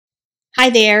Hi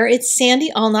there, it's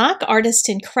Sandy Allnock, artist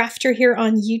and crafter here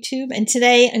on YouTube, and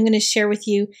today I'm going to share with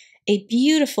you a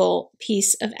beautiful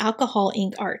piece of alcohol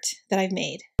ink art that I've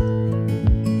made.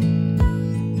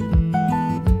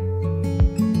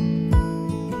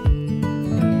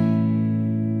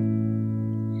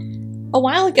 A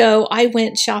while ago, I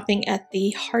went shopping at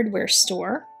the hardware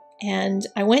store, and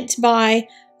I went to buy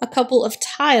a couple of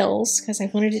tiles because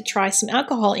I wanted to try some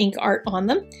alcohol ink art on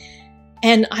them.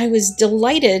 And I was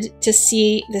delighted to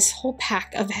see this whole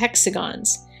pack of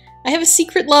hexagons. I have a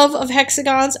secret love of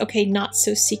hexagons. Okay, not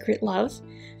so secret love,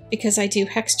 because I do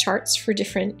hex charts for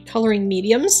different coloring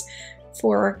mediums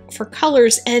for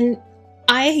colors, and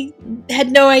I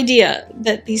had no idea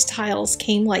that these tiles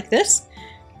came like this.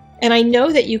 And I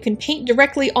know that you can paint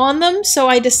directly on them, so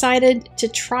I decided to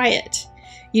try it.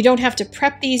 You don't have to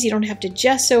prep these, you don't have to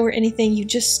gesso or anything, you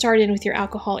just start in with your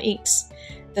alcohol inks.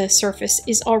 The surface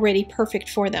is already perfect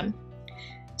for them.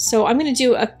 So I'm going to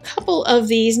do a couple of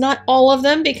these, not all of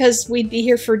them because we'd be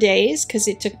here for days, because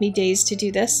it took me days to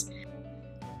do this.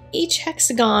 Each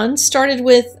hexagon started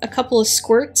with a couple of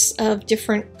squirts of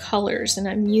different colors, and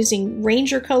I'm using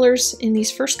Ranger colors in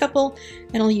these first couple,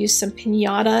 and I'll use some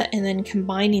Pinata and then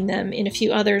combining them in a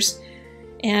few others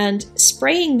and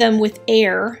spraying them with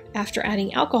air after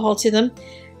adding alcohol to them.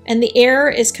 And the air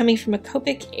is coming from a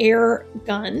Copic air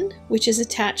gun, which is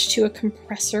attached to a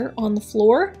compressor on the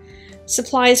floor.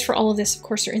 Supplies for all of this, of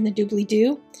course, are in the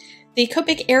doobly-doo. The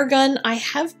Copic air gun, I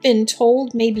have been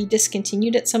told, may be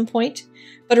discontinued at some point,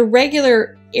 but a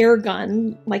regular air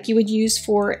gun, like you would use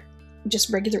for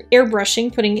just regular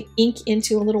airbrushing, putting ink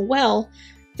into a little well,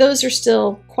 those are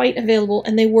still quite available,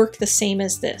 and they work the same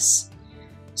as this.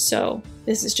 So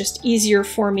this is just easier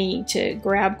for me to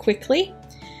grab quickly.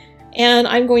 And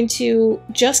I'm going to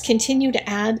just continue to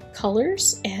add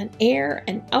colors and air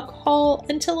and alcohol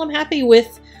until I'm happy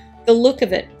with the look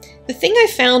of it. The thing I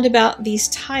found about these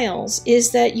tiles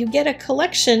is that you get a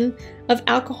collection of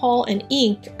alcohol and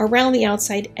ink around the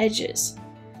outside edges.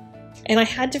 And I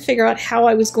had to figure out how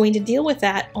I was going to deal with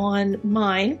that on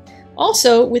mine,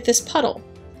 also with this puddle.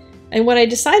 And what I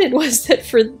decided was that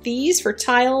for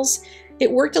tiles, it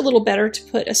worked a little better to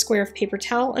put a square of paper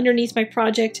towel underneath my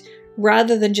project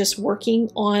rather than just working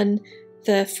on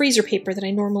the freezer paper that I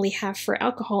normally have for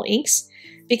alcohol inks,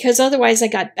 because otherwise I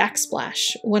got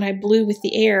backsplash. When I blew with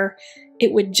the air,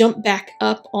 it would jump back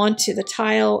up onto the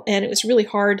tile, and it was really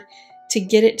hard to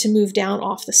get it to move down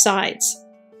off the sides.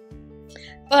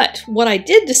 But what I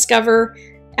did discover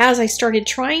as I started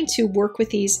trying to work with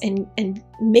these and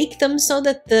make them so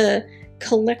that the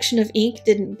collection of ink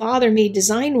didn't bother me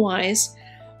design-wise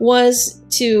was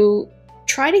to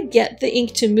try to get the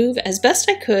ink to move as best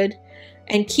I could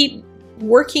and keep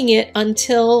working it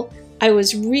until I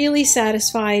was really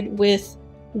satisfied with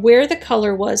where the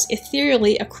color was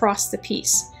ethereally across the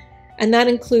piece. And that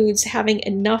includes having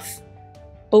enough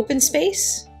open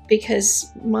space,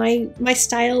 because my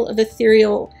style of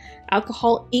ethereal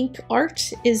alcohol ink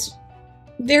art is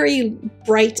very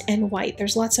bright and white.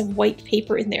 There's lots of white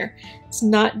paper in there. It's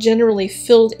not generally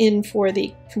filled in for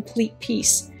the complete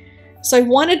piece. So I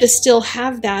wanted to still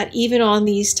have that even on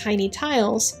these tiny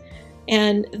tiles,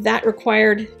 and that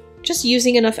required just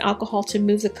using enough alcohol to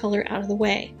move the color out of the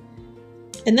way.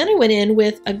 And then I went in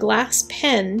with a glass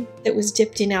pen that was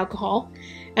dipped in alcohol,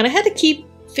 and I had to keep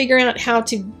figuring out how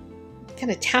to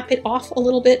kind of tap it off a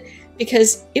little bit,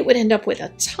 because it would end up with a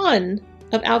ton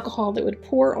of alcohol that would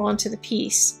pour onto the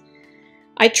piece.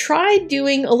 I tried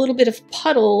doing a little bit of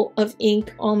puddle of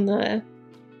ink on the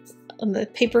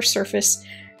paper surface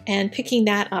and picking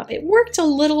that up. It worked a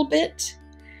little bit,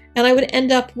 and I would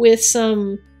end up with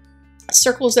some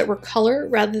circles that were color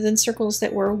rather than circles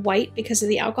that were white because of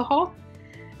the alcohol.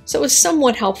 So it was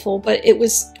somewhat helpful, but it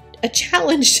was a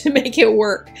challenge to make it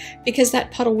work because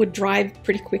that puddle would dry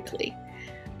pretty quickly.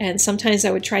 And sometimes I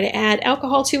would try to add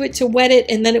alcohol to it to wet it,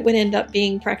 and then it would end up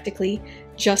being practically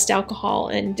just alcohol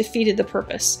and defeated the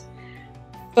purpose.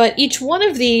 But each one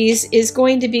of these is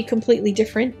going to be completely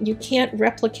different. You can't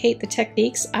replicate the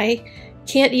techniques. I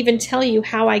can't even tell you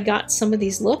how I got some of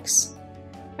these looks.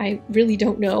 I really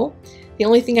don't know. The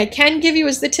only thing I can give you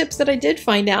is the tips that I did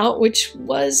find out, which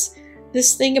was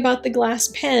this thing about the glass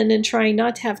pen and trying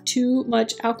not to have too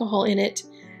much alcohol in it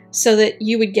so that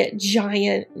you would get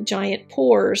giant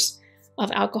pores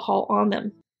of alcohol on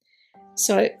them.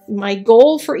 So my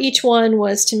goal for each one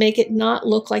was to make it not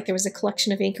look like there was a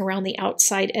collection of ink around the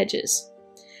outside edges.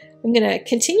 I'm going to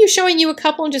continue showing you a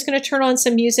couple. I'm just going to turn on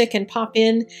some music and pop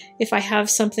in if I have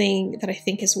something that I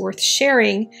think is worth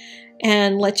sharing,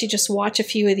 and let you just watch a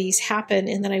few of these happen,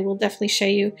 and then I will definitely show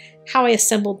you how I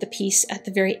assembled the piece at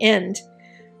the very end.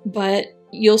 But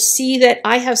you'll see that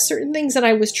I have certain things that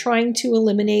I was trying to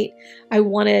eliminate. I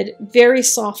wanted very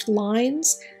soft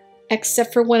lines,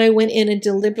 except for when I went in and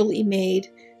deliberately made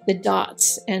the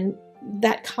dots, and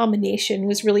that combination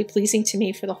was really pleasing to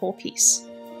me for the whole piece.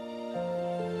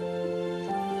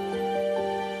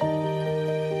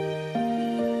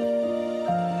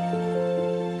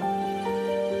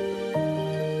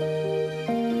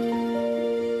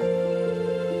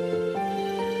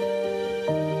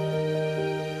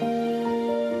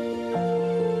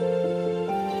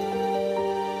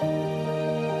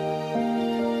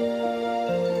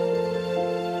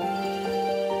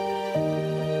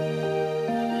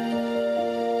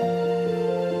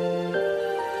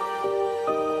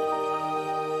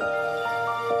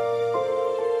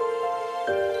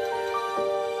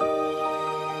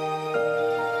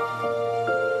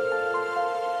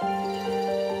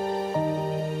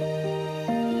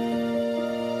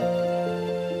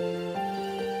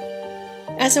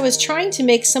 As I was trying to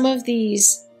make some of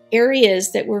these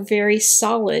areas that were very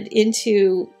solid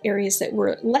into areas that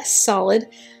were less solid,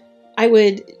 I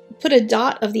would put a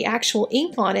dot of the actual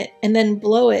ink on it and then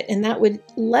blow it, and that would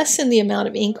lessen the amount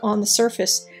of ink on the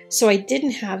surface, so I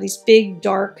didn't have these big,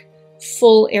 dark,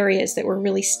 full areas that were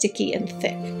really sticky and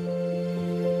thick.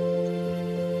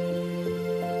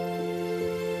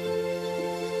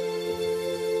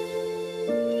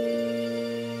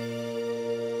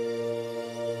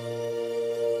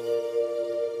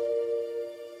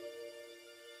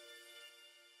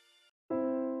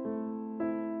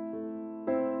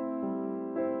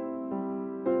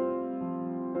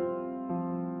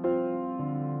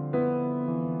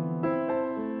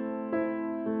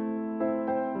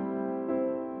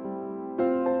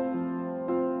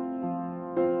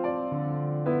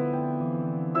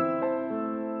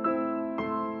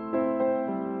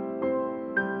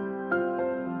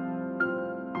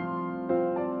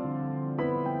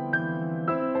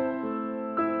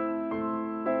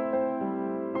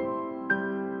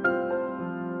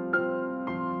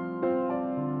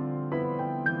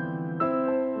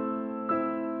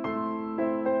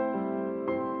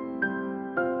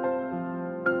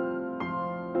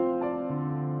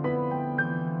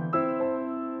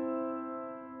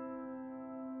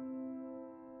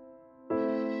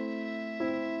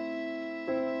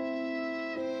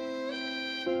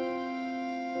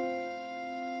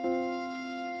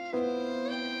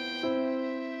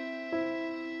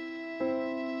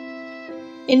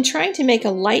 In trying to make a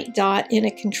light dot in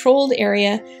a controlled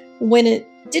area, when it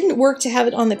didn't work to have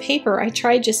it on the paper, I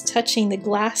tried just touching the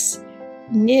glass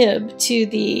nib to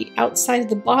the outside of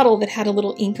the bottle that had a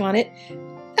little ink on it.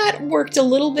 That worked a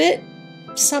little bit,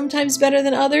 sometimes better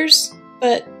than others,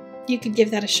 but you could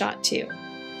give that a shot too.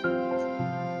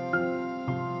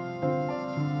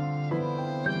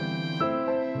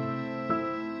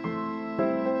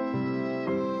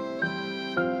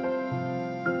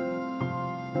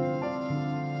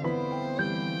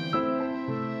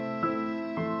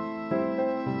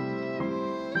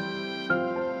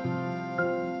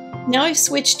 Now I've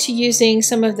switched to using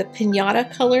some of the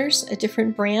Pinata colors, a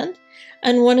different brand.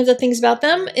 And one of the things about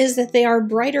them is that they are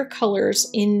brighter colors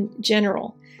in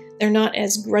general. They're not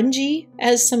as grungy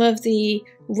as some of the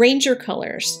Ranger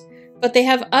colors, but they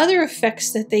have other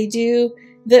effects that they do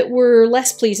that were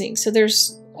less pleasing. So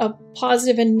there's a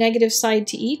positive and negative side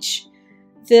to each.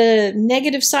 The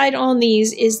negative side on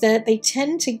these is that they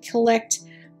tend to collect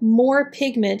more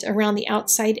pigment around the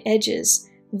outside edges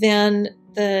than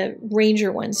the Ranger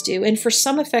ones do. And for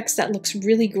some effects that looks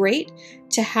really great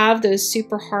to have those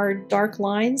super hard dark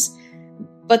lines,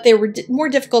 but they were more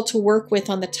difficult to work with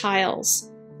on the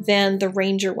tiles than the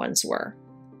Ranger ones were.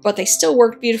 But they still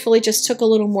worked beautifully, just took a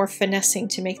little more finessing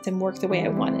to make them work the way I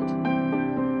wanted.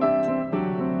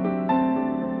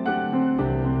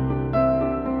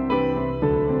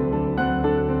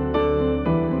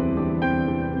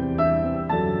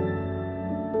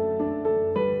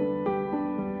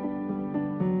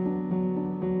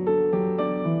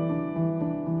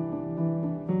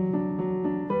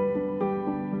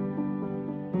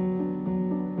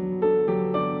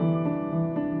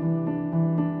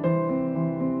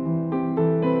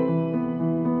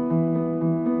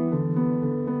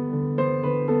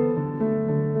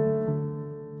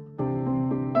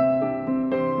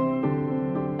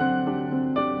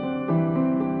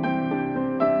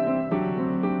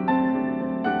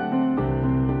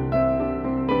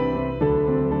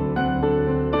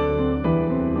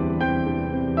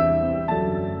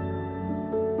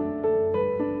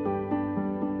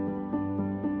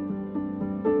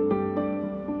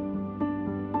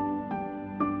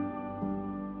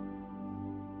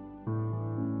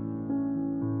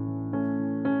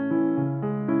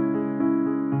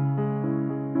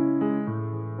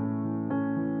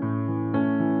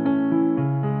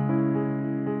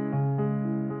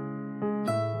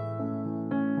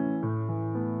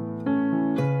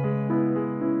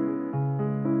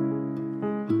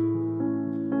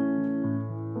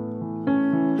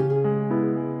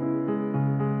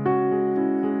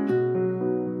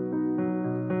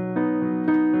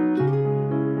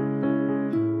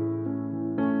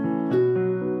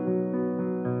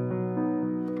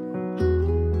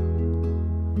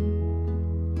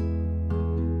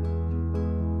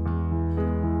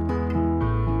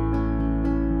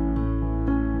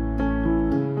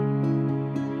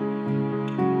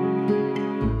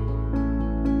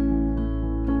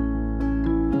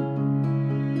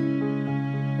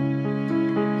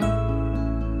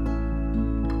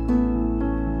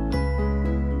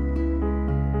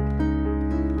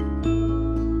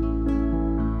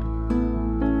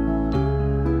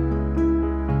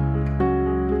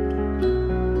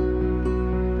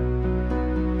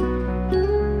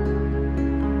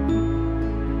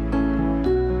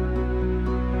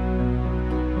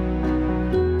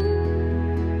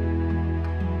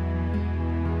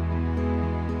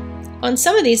 On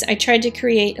some of these, I tried to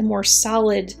create a more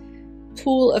solid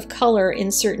pool of color in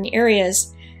certain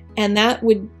areas, and that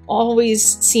would always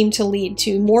seem to lead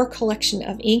to more collection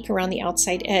of ink around the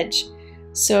outside edge.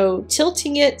 So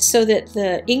tilting it so that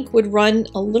the ink would run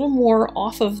a little more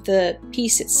off of the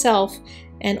piece itself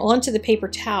and onto the paper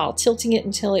towel, tilting it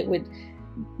until it would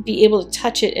be able to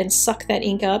touch it and suck that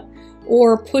ink up,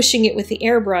 or pushing it with the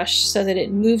airbrush so that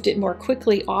it moved it more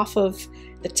quickly off of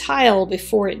the tile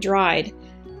before it dried,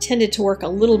 tended to work a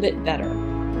little bit better.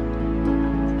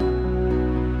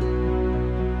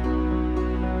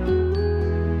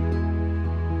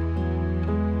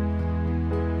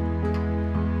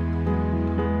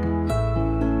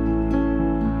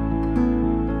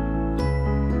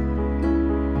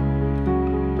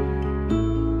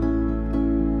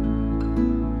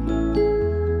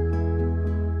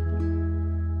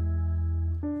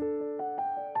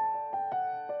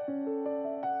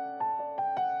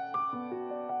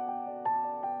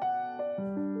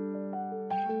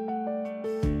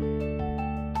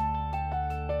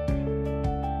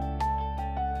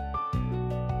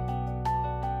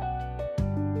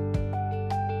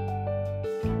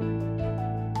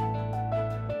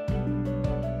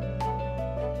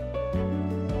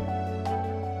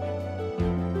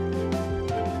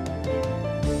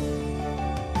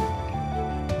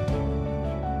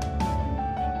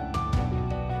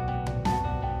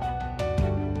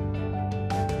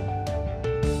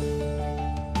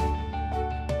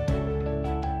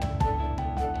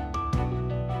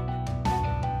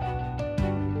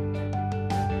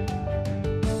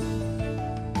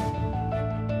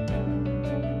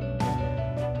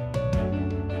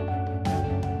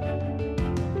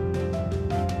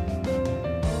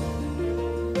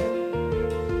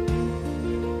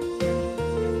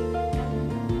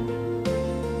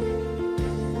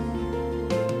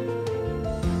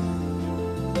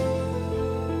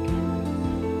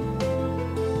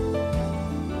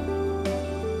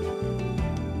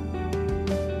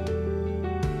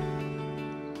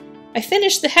 I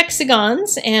finished the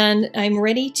hexagons and I'm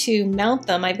ready to mount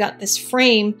them. I've got this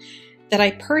frame that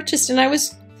I purchased and I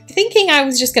was thinking I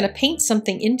was just going to paint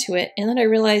something into it, and then I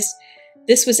realized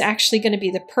this was actually going to be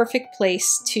the perfect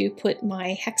place to put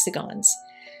my hexagons.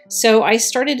 So I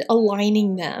started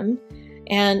aligning them,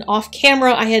 and off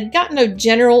camera I had gotten a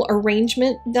general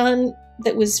arrangement done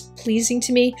that was pleasing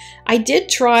to me. I did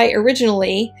try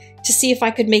originally to see if I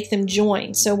could make them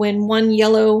join. So when one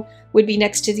yellow would be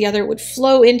next to the other, it would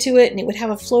flow into it and it would have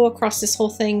a flow across this whole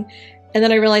thing. And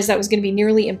then I realized that was going to be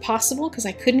nearly impossible because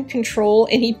I couldn't control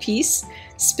any piece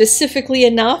specifically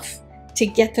enough to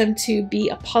get them to be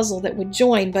a puzzle that would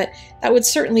join. But that would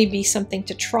certainly be something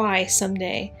to try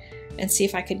someday and see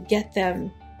if I could get them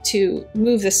to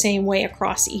move the same way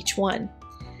across each one.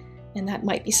 And that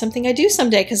might be something I do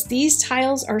someday because these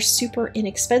tiles are super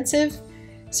inexpensive.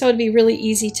 So it'd be really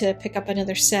easy to pick up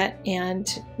another set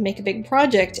and make a big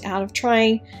project out of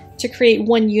trying to create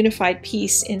one unified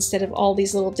piece instead of all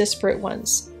these little disparate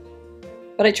ones.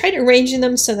 But I tried arranging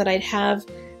them so that I'd have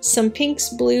some pinks,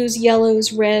 blues,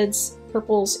 yellows, reds,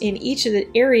 purples in each of the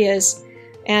areas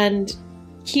and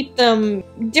keep them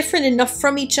different enough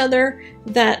from each other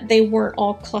that they weren't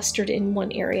all clustered in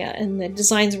one area and the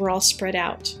designs were all spread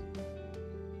out.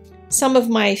 Some of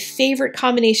my favorite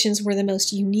combinations were the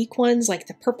most unique ones, like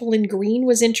the purple and green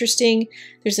was interesting.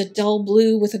 There's a dull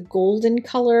blue with a golden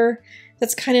color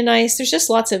that's kind of nice. There's just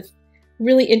lots of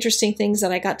really interesting things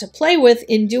that I got to play with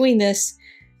in doing this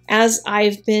as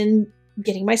I've been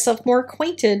getting myself more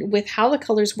acquainted with how the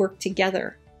colors work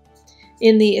together.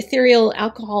 In the Ethereal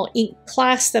Alcohol ink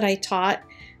class that I taught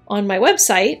on my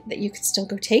website, that you can still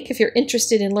go take if you're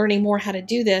interested in learning more how to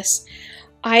do this,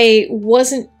 I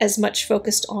wasn't as much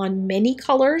focused on many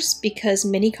colors because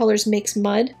many colors makes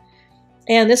mud.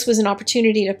 And this was an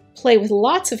opportunity to play with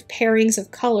lots of pairings of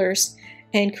colors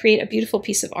and create a beautiful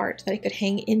piece of art that I could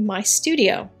hang in my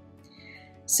studio.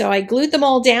 So I glued them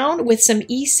all down with some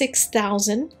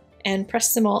E6000 and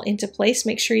pressed them all into place.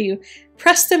 Make sure you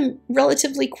press them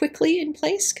relatively quickly in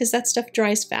place because that stuff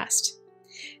dries fast.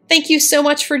 Thank you so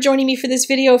much for joining me for this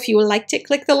video. If you liked it,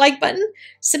 click the like button.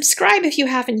 Subscribe if you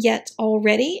haven't yet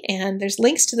already. And there's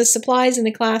links to the supplies in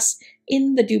the class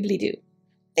in the doobly-doo.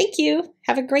 Thank you.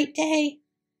 Have a great day.